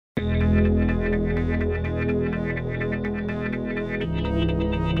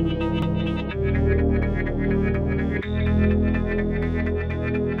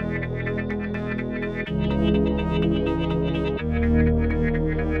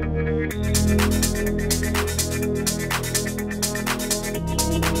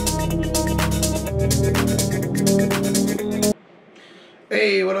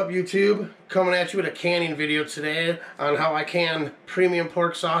YouTube? Coming at you with a canning video today on how I can premium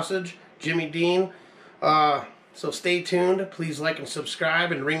pork sausage, Jimmy Dean. So stay tuned. Please like and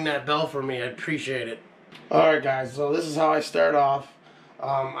subscribe and ring that bell for me. I appreciate it. Alright guys, so this is how I start off.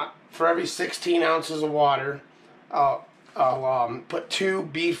 For every 16 ounces of water, I'll put 2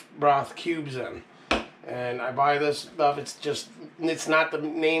 beef broth cubes in. And I buy this stuff. It's not the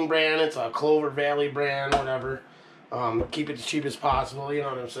name brand. It's a Clover Valley brand, whatever. Keep it as cheap as possible, you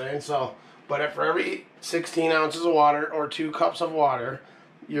know what I'm saying? So, but for every 16 ounces of water or 2 cups of water,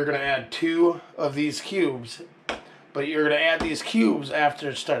 you're going to add 2 of these cubes. But you're going to add these cubes after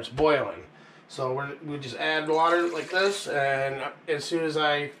it starts boiling. So we just add water like this, and as soon as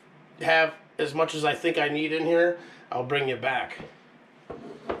I have as much as I think I need in here, I'll bring it back.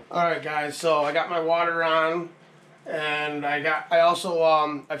 Alright guys, so I got my water on. And I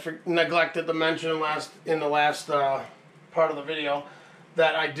also neglected to mention in the last part of the video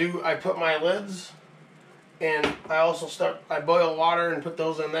that I put my lids, and I boil water and put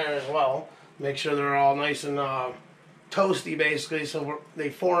those in there as well. Make sure they're all nice and toasty basically, so they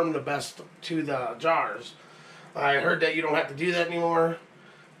form the best to the jars. I heard that you don't have to do that anymore,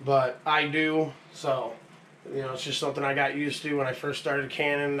 but I do, so you know, it's just something I got used to when I first started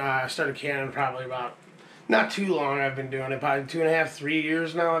canning. I started canning probably about not too long. I've been doing it, probably 2.5, 3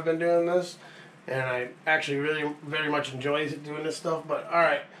 years now I've been doing this. And I actually really, very much enjoy doing this stuff. But,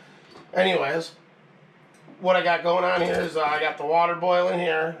 alright. Anyways, what I got going on here is I got the water boiling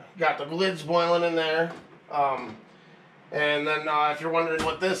here. Got the lids boiling in there. And then if you're wondering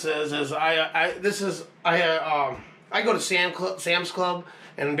what this is I go to Sam's Club.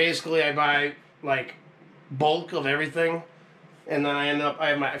 And basically I buy, like, bulk of everything. And then I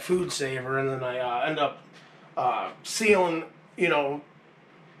have my food saver. And then I end up sealing, you know,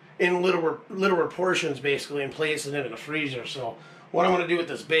 in littler portions basically, and placing it in the freezer. So what I'm going to do with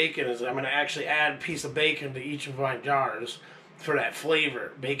this bacon is I'm going to actually add a piece of bacon to each of my jars for that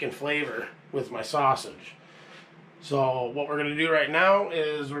flavor, bacon flavor with my sausage. So what we're going to do right now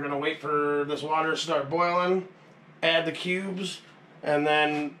is we're going to wait for this water to start boiling, add the cubes, and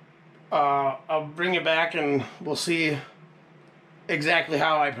then I'll bring it back and we'll see exactly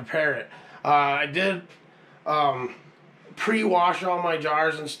how I prepare it. I did pre-wash all my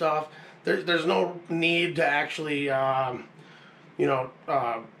jars and stuff. There's no need to actually you know,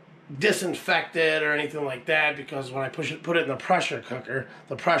 disinfect it or anything like that, because when I put it in the pressure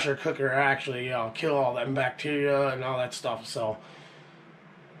cooker actually kill all that bacteria and all that stuff. So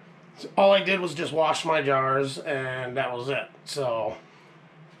all I did was just wash my jars, and that was it. So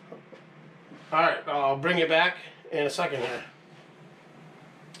alright, I'll bring you back in a second here.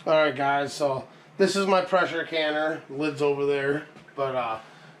 Alright guys, so this is my pressure canner. Lid's over there, but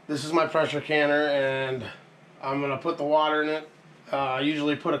this is my pressure canner, and I'm gonna put the water in it. I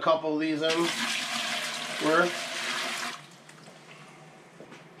usually put a couple of these in.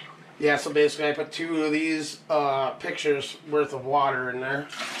 Yeah, so basically I put 2 of these pictures worth of water in there.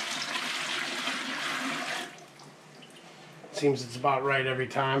 Seems it's about right every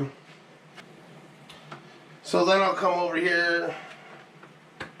time. So then I'll come over here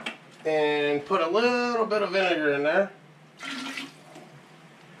and put a little bit of vinegar in there.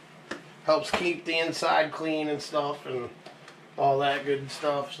 Helps keep the inside clean and stuff and all that good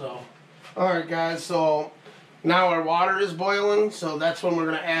stuff. So alright guys, so now our water is boiling, so that's when we're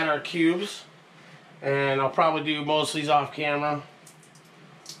going to add our cubes. And I'll probably do most of these off camera,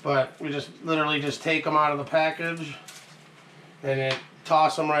 but we just literally just take them out of the package and then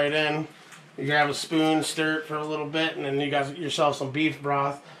toss them right in. You grab a spoon, stir it for a little bit, and then you got yourself some beef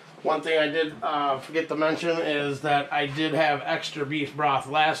broth. One thing I did forget to mention is that I did have extra beef broth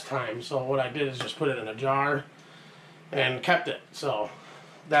last time, so what I did is just put it in a jar and kept it. So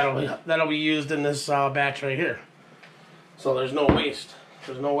that'll be used in this batch right here. So there's no waste.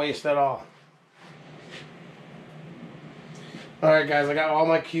 There's no waste at all. Alright guys, I got all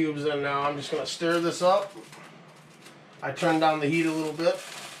my cubes in now. I'm just going to stir this up. I turned down the heat a little bit.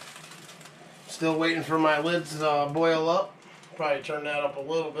 Still waiting for my lids to boil up. Probably turn that up a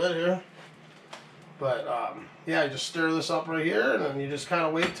little bit here. But yeah, just stir this up right here, and then you just kind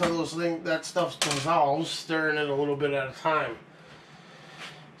of wait till that stuff dissolves, stirring it a little bit at a time.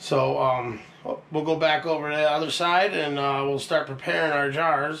 So we'll go back over to the other side, and we'll start preparing our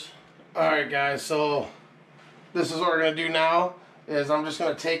jars. Alright guys, so this is what we're going to do now, is I'm just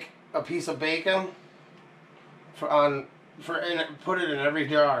going to take a piece of bacon put it in every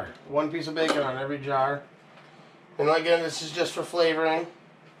jar. 1 piece of bacon on every jar. And again, this is just for flavoring.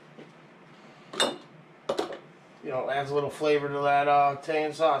 You know, adds a little flavor to that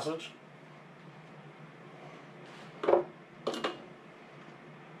Italian sausage.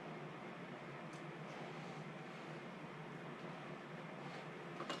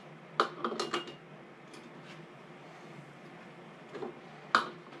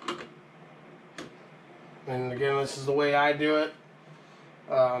 And again, this is the way I do it.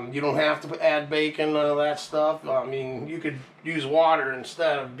 You don't have to add bacon, none of that stuff. I mean, you could use water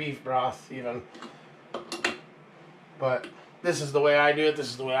instead of beef broth even. But this is the way I do it. This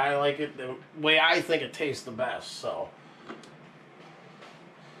is the way I like it. The way I think it tastes the best. So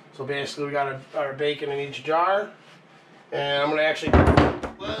basically we got our bacon in each jar. And I'm going to actually,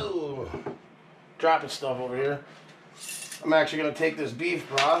 whoa, dropping stuff over here. I'm actually going to take this beef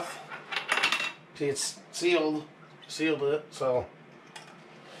broth. See, it's sealed it, so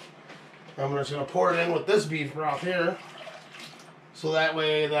I'm just going to pour it in with this beef broth here. So that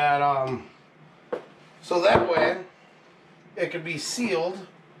way it could be sealed,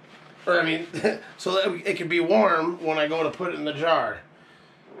 or I mean, so that it could be warm when I go to put it in the jar.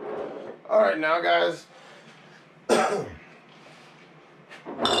 Alright now guys, what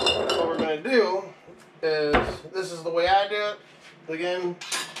we're going to do is, this is the way I do it. Again,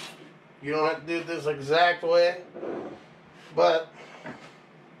 you don't have to do it this exact way, but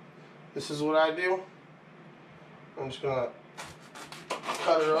this is what I do. I'm just going to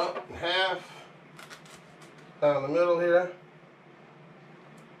cut it up in half, down the middle here.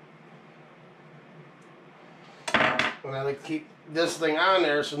 And I like to keep this thing on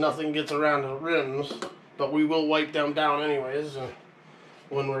there so nothing gets around the rims, but we will wipe them down anyways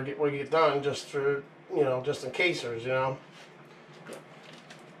when we get done, just for, you know, just in case there's, you know.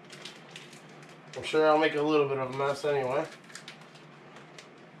 I'm sure I'll make a little bit of a mess anyway.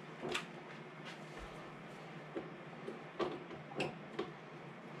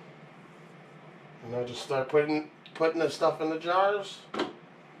 And I just start putting this stuff in the jars.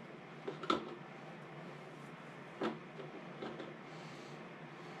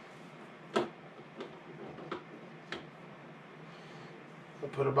 I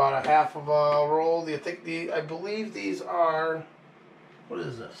put about a half of a roll. I believe these are, what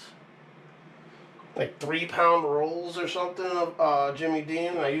is this? Like 3-pound rolls or something of Jimmy Dean.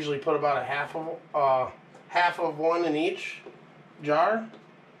 And I usually put about a half of one in each jar.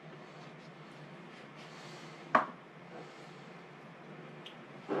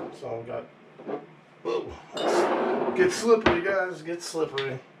 So I've got, whoa, get slippery guys, get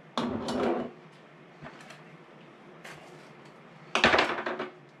slippery.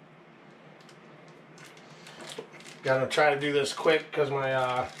 Gotta try to do this quick because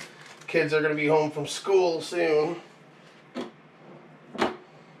my kids are gonna be home from school soon.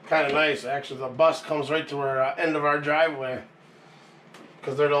 Kind of nice, actually. The bus comes right to our end of our driveway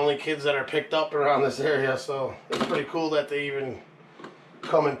because they're the only kids that are picked up around this area. So it's pretty cool that they even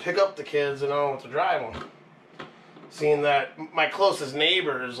come and pick up the kids and I don't have to drive them. Seeing that my closest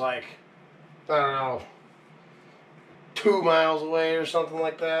neighbor is like, I don't know, 2 miles away or something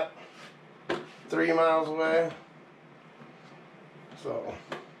like that. 3 miles away. So,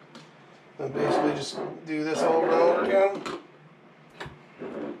 and basically just do this over and over again.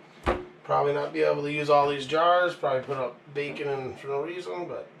 Probably not be able to use all these jars. Probably put up bacon in for no reason,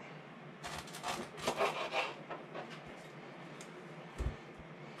 but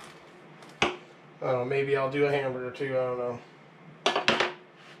I don't know, maybe I'll do a hamburger too, I don't know.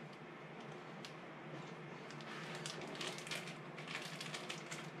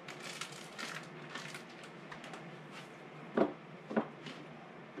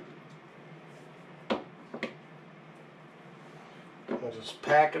 I'll just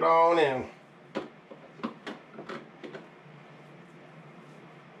pack it on in.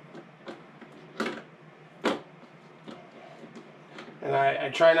 And I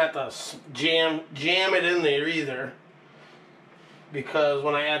try not to jam it in there either, because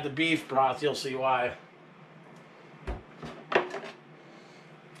when I add the beef broth, you'll see why.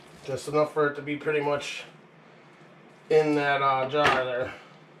 Just enough for it to be pretty much in that jar there.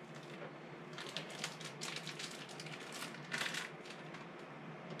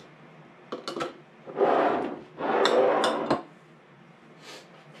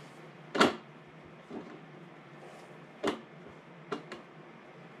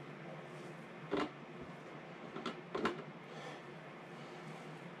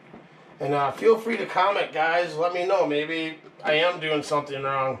 And feel free to comment, guys. Let me know. Maybe I am doing something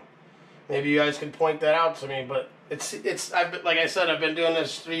wrong. Maybe you guys can point that out to me. But like I said, I've been doing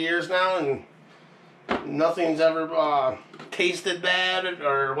this 3 years now, and nothing's ever tasted bad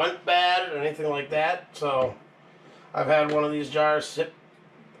or went bad or anything like that. So I've had one of these jars sit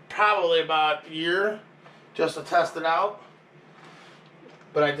probably about a year just to test it out.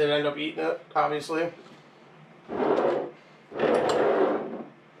 But I did end up eating it, obviously.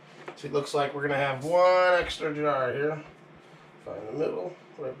 So it looks like we're going to have one extra jar here. Find the middle,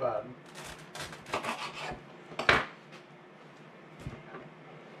 right by.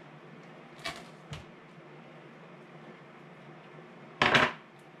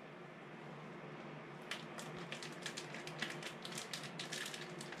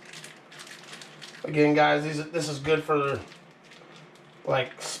 Again, guys, this is good for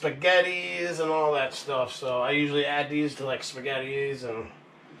like spaghettis and all that stuff. So I usually add these to like spaghettis and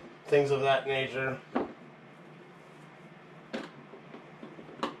things of that nature.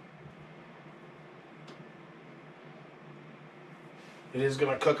 It is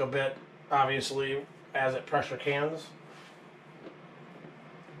going to cook a bit, obviously, as it pressure cans.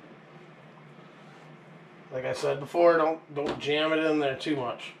 Like I said before, don't jam it in there too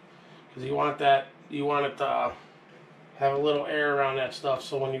much, because you want it to have a little air around that stuff,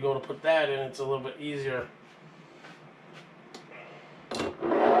 so when you go to put that in, it's a little bit easier.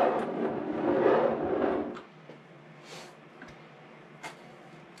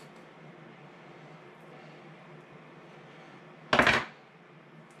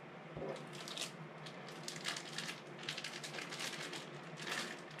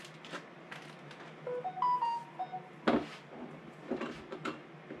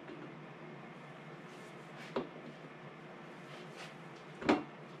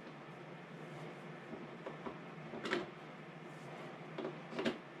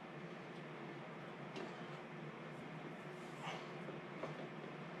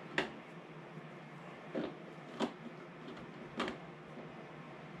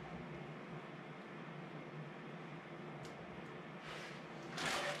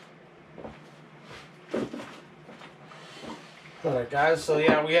 Alright guys, so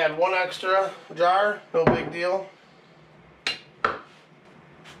yeah, we had one extra jar, no big deal.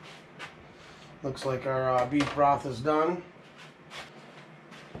 Looks like our beef broth is done.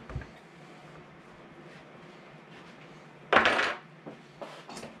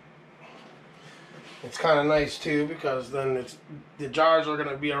 It's kind of nice too, because then the jars are going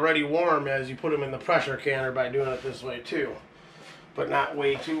to be already warm as you put them in the pressure canner by doing it this way too, but not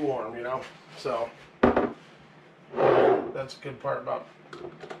way too warm, you know. So that's a good part about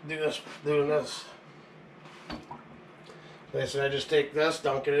doing this. Okay, so I just take this,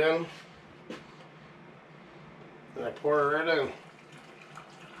 dunk it in, and I pour it right in.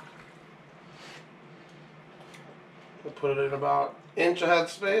 I'll put it in about inch of head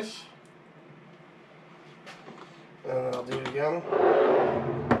space, and then I'll do it again.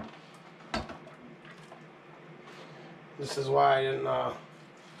 This is why I didn't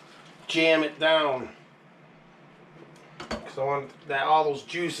jam it down, because I want all those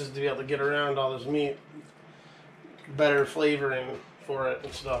juices to be able to get around all this meat. Better flavoring for it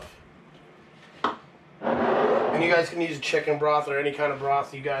and stuff. And you guys can use chicken broth or any kind of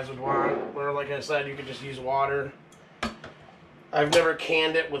broth you guys would want. Or like I said, you could just use water. I've never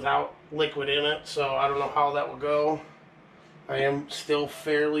canned it without liquid in it, so I don't know how that will go. I am still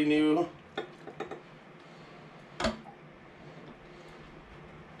fairly new.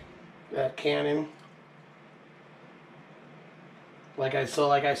 At canning. Like I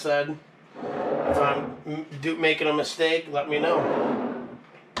said, if I'm making a mistake, let me know.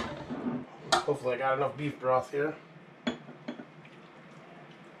 Hopefully I got enough beef broth here.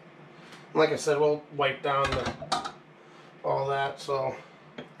 Like I said, we'll wipe down all that, so.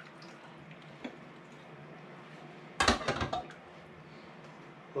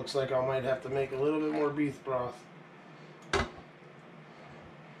 Looks like I might have to make a little bit more beef broth.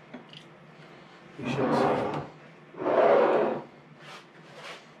 You should see.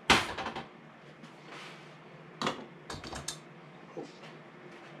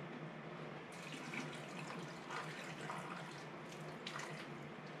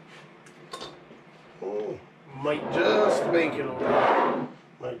 Oh, might just make it over there.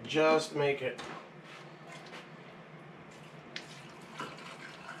 Might just make it.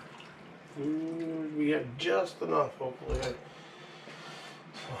 We have just enough, hopefully.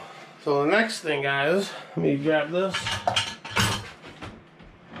 So the next thing, guys, let me grab this.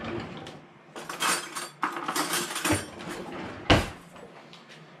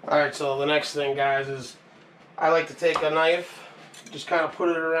 Alright, so the next thing, guys, is I like to take a knife, just kind of put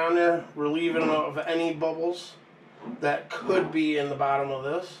it around there, relieving of any bubbles that could be in the bottom of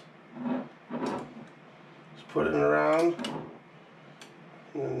this. Just put it around,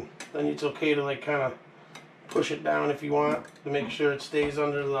 and then it's okay to like kind of push it down if you want to make sure it stays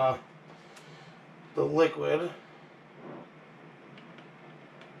under the liquid.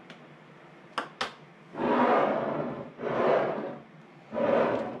 I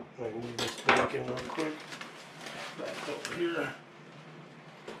need this bacon real quick. Back over here.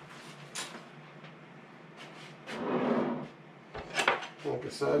 Like I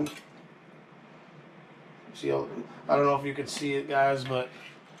said, see all, I don't know if you can see it, guys, but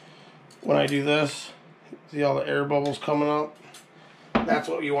when I do this, see all the air bubbles coming up? That's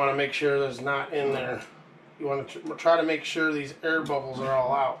what you want to make sure there's not in there. You want to try to make sure these air bubbles are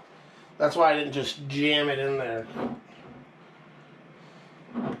all out. That's why I didn't just jam it in there.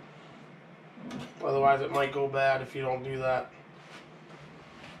 Otherwise it might go bad if you don't do that.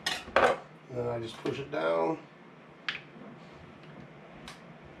 And then I just push it down.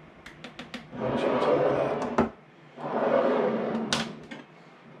 Make sure it's under that.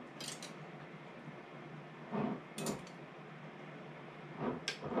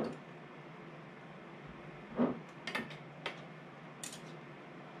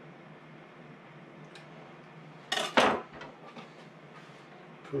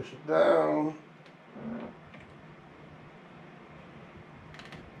 Push it down.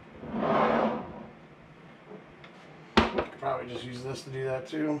 Could probably just use this to do that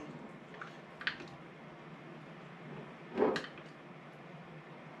too.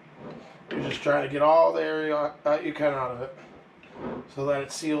 You're just trying to get all the area you can out of it so that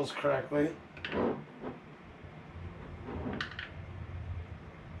it seals correctly.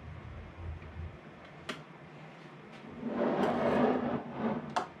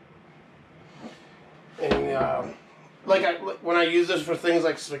 And when I use this for things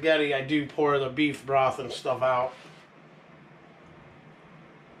like spaghetti, I do pour the beef broth and stuff out.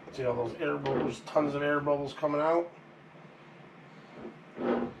 See all those air bubbles, tons of air bubbles coming out.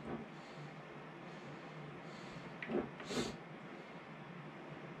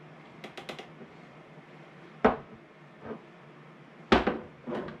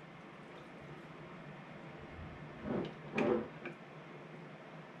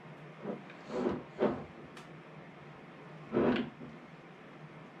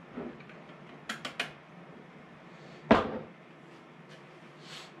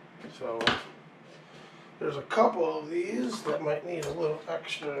 So there's a couple of these that might need a little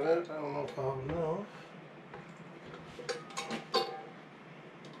extra in it. I don't know if I'll know.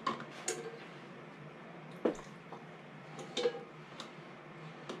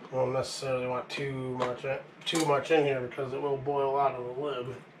 I don't necessarily want too much in here because it will boil out of the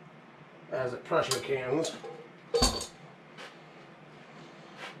lid as it pressure cans.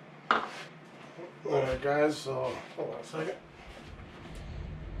 Alright guys, so hold on a second.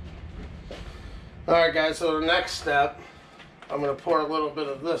 Alright guys, so the next step, I'm going to pour a little bit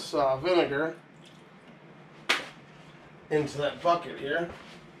of this vinegar into that bucket here,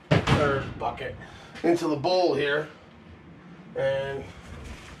 or bucket, into the bowl here, and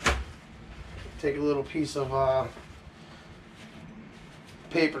take a little piece of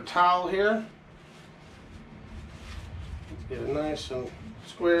paper towel here. Let's get it nice and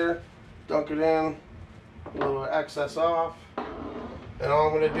square, dunk it in, a little excess off, and all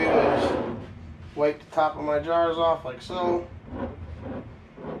I'm going to do is wipe the top of my jars off like so.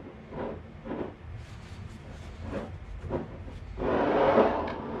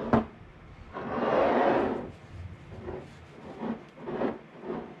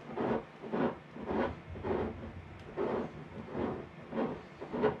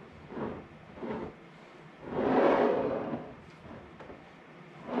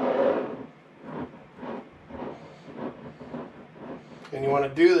 And you want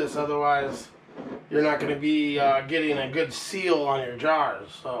to do this, otherwise you're not going to be getting a good seal on your jars.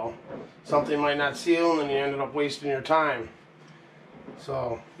 So something might not seal and then you ended up wasting your time.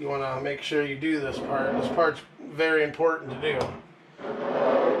 So you want to make sure you do this part. This part's very important to do.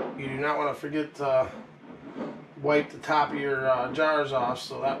 You do not want to forget to wipe the top of your jars off,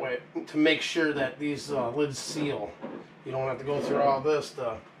 so that way, to make sure that these lids seal. You don't have to go through all this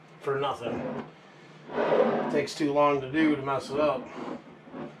for nothing. It takes too long to do to mess it up.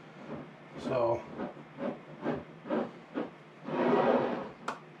 So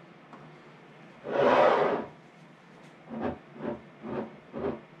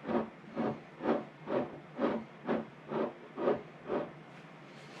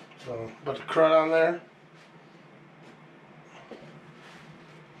put the crud on there.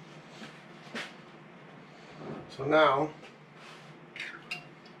 So now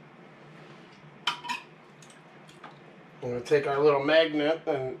we're going to take our little magnet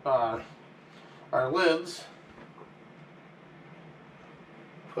and our lids,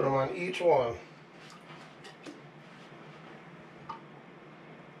 put them on each one.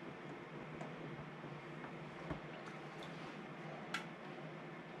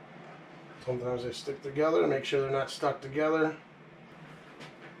 Sometimes they stick together, make sure they're not stuck together.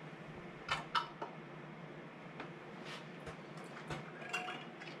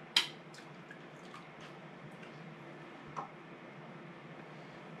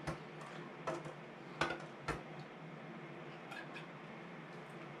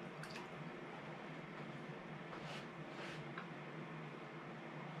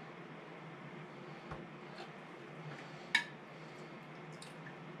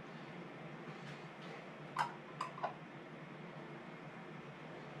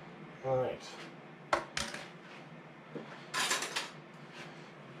 Alright.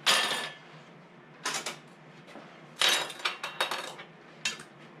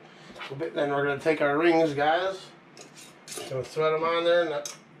 Then we're going to take our rings, guys. Gonna thread them on there,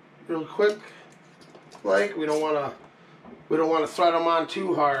 and real quick. Like we don't want to thread them on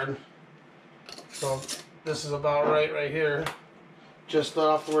too hard. So this is about right here, just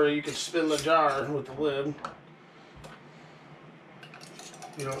off where you can spin the jar with the lid.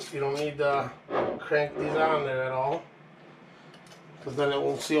 You don't need to crank these on there at all, because then it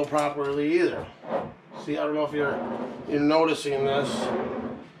won't seal properly either. See, I don't know if you're noticing this,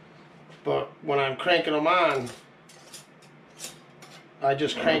 but when I'm cranking them on, I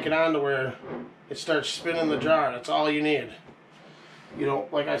just crank it on to where it starts spinning the jar. That's all you need. You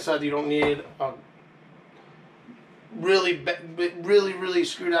don't, like I said, you don't need a really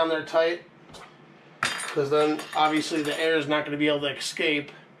screw down there tight, because then obviously the air is not going to be able to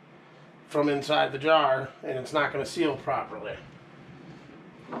escape from inside the jar, and it's not going to seal properly.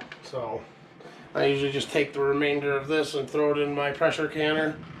 So I usually just take the remainder of this and throw it in my pressure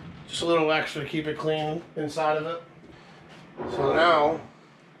canner. Just a little extra to keep it clean inside of it. So now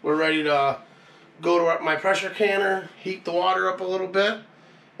we're ready to go to my pressure canner, heat the water up a little bit,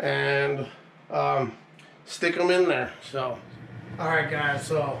 and stick them in there. So, alright guys,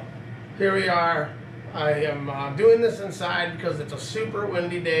 so here we are. I am doing this inside because it's a super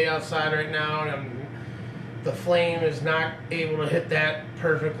windy day outside right now, and the flame is not able to hit that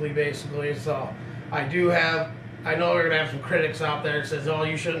perfectly, basically. So I know we're gonna have some critics out there that says, oh,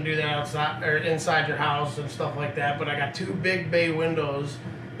 you shouldn't do that outside or inside your house and stuff like that, but I got two big bay windows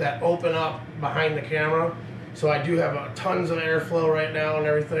that open up behind the camera, so I do have tons of airflow right now and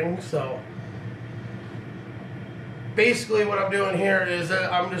everything. So basically what I'm doing here is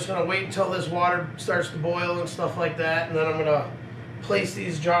that I'm just gonna wait until this water starts to boil and stuff like that, and then I'm gonna place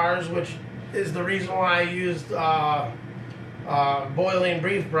these jars, which is the reason why I used boiling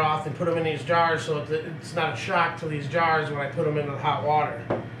beef broth and put them in these jars, so it's not a shock to these jars when I put them into the hot water.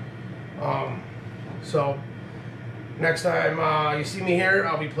 So next time you see me here,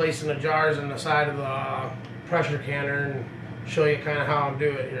 I'll be placing the jars in the side of the pressure canner and show you kind of how I'm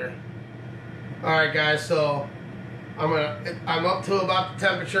doing it here. Alright guys, so I'm up to about the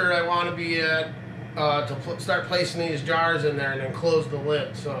temperature I want to be at to start placing these jars in there, and then close the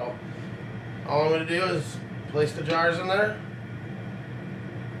lid. So all I'm going to do is place the jars in there.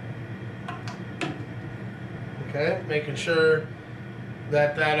 Okay, making sure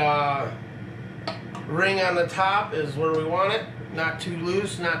that ring on the top is where we want it, not too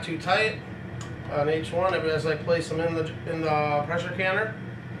loose, not too tight on each one as I place them in the pressure canner.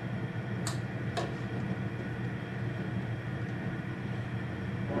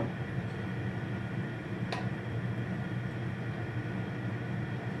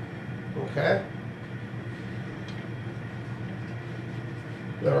 Okay.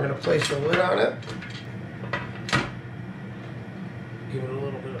 Then we're going to place the lid on it. Give it a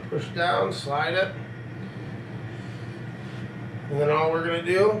little bit of push down, slide it. And then all we're going to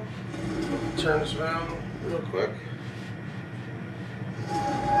do, turn this around real quick.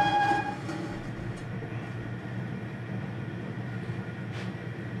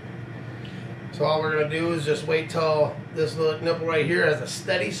 So all we're going to do is just wait till this little nipple right here has a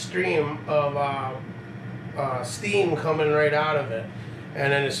steady stream of steam coming right out of it.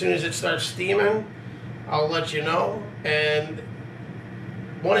 And then as soon as it starts steaming, I'll let you know. And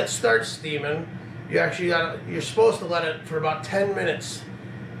when it starts steaming, you're supposed to let it for about 10 minutes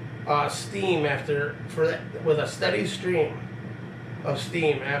steam with a steady stream of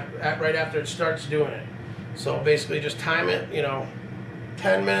steam right after it starts doing it. So basically just time it,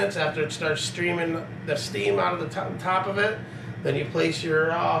 10 minutes after it starts streaming the steam out of the top of it. Then you place your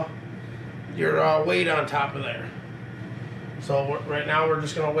weight on top of there. So right now we're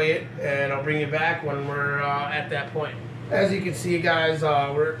just gonna wait, and I'll bring you back when we're at that point. As you can see, guys,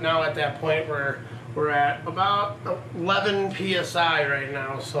 we're now at that point where we're at about 11 psi right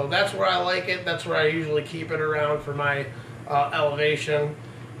now. So that's where I like it. That's where I usually keep it around for my elevation.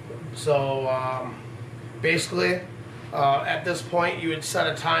 So basically, at this point, you would set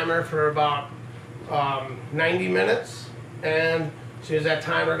a timer for about 90 minutes, and as soon as that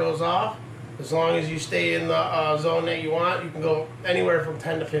timer goes off, as long as you stay in the zone that you want, you can go anywhere from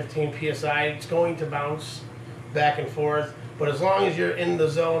 10 to 15 psi. It's going to bounce back and forth, but as long as you're in the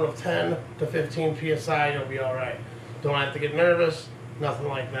zone of 10 to 15 psi, you'll be all right. Don't have to get nervous, nothing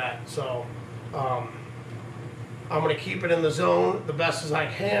like that. So I'm going to keep it in the zone the best as I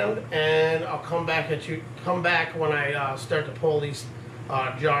can, and I'll come back when I start to pull these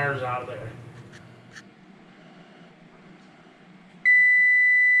jars out of there.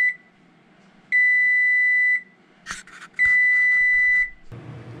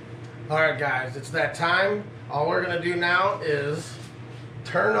 Alright guys, it's that time. All we're going to do now is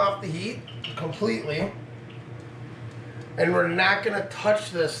turn off the heat completely. And we're not going to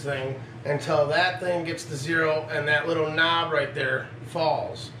touch this thing until that thing gets to 0 and that little knob right there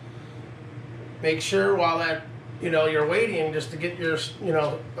falls. Make sure while that, you're waiting just to get your,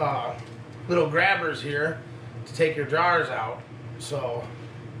 little grabbers here to take your jars out. So,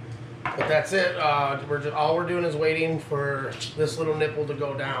 but that's it. All we're doing is waiting for this little nipple to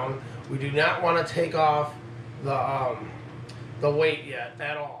go down. We do not want to take off the weight yet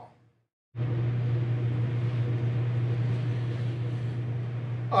at all.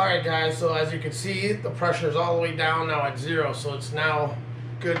 Alright guys, so as you can see, the pressure is all the way down now at 0, so it's now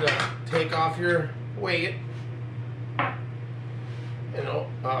good to take off your weight and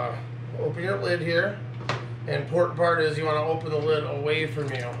open your lid here. And important part is you want to open the lid away from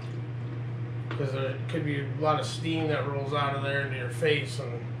you, because there could be a lot of steam that rolls out of there into your face,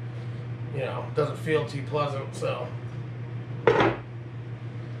 and doesn't feel too pleasant. So, and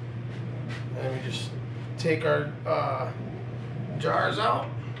we just take our jars out,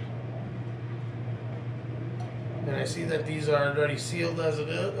 and I see that these are already sealed as it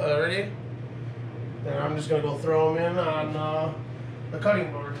is already, and I'm just gonna go throw them in on the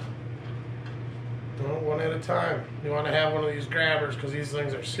cutting board. One at a time. You want to have one of these grabbers because these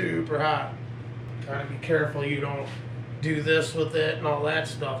things are super hot. Gotta be careful you don't do this with it and all that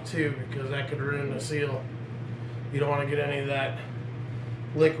stuff too, because that could ruin the seal. You don't want to get any of that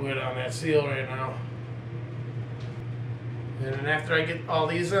liquid on that seal right now. And then after I get all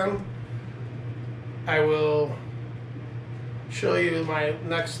these in, I will show you my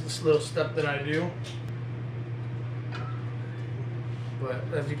next little step that I do. But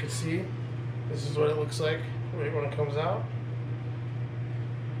as you can see, this is what it looks like right when it comes out.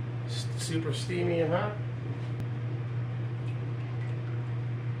 Super steamy and hot.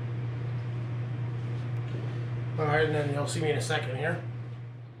 Alright, and then you'll see me in a second here.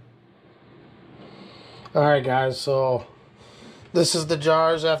 Alright guys, so this is the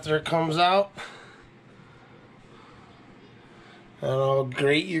jars after it comes out. I don't know how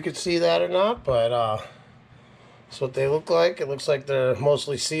great you could see that or not, but that's what they look like. It looks like they're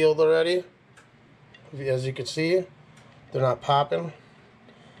mostly sealed already. As you can see, they're not popping.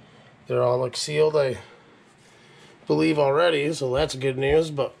 They're all sealed, I believe, already, so that's good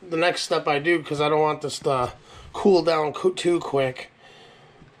news. But the next step I do, because I don't want this to cool down too quick,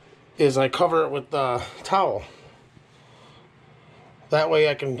 is I cover it with the towel. That way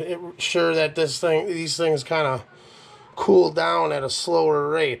I can ensure that these things kind of cool down at a slower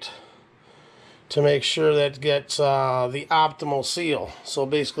rate to make sure that it gets the optimal seal. So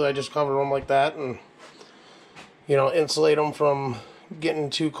basically I just cover them like that and insulate them from getting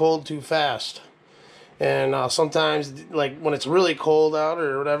too cold too fast. And sometimes, like when it's really cold out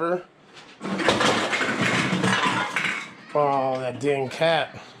or whatever, oh, that dang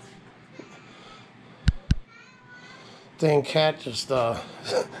cat just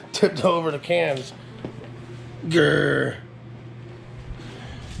tipped over the cans. Grr.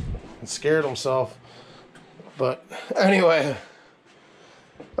 And scared himself. But anyway,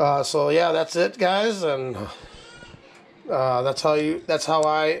 so yeah, that's it guys, and that's how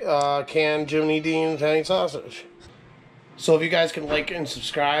I can Jimmy Dean Italian sausage. So if you guys can like and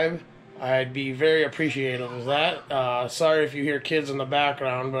subscribe, I'd be very appreciative of that. Sorry if you hear kids in the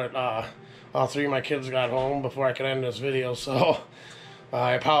background, but all 3 of my kids got home before I could end this video, so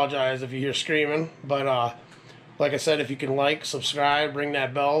I apologize if you hear screaming. But like I said, if you can like, subscribe, ring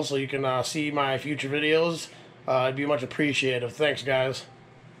that bell so you can see my future videos, it'd be much appreciated. Thanks guys.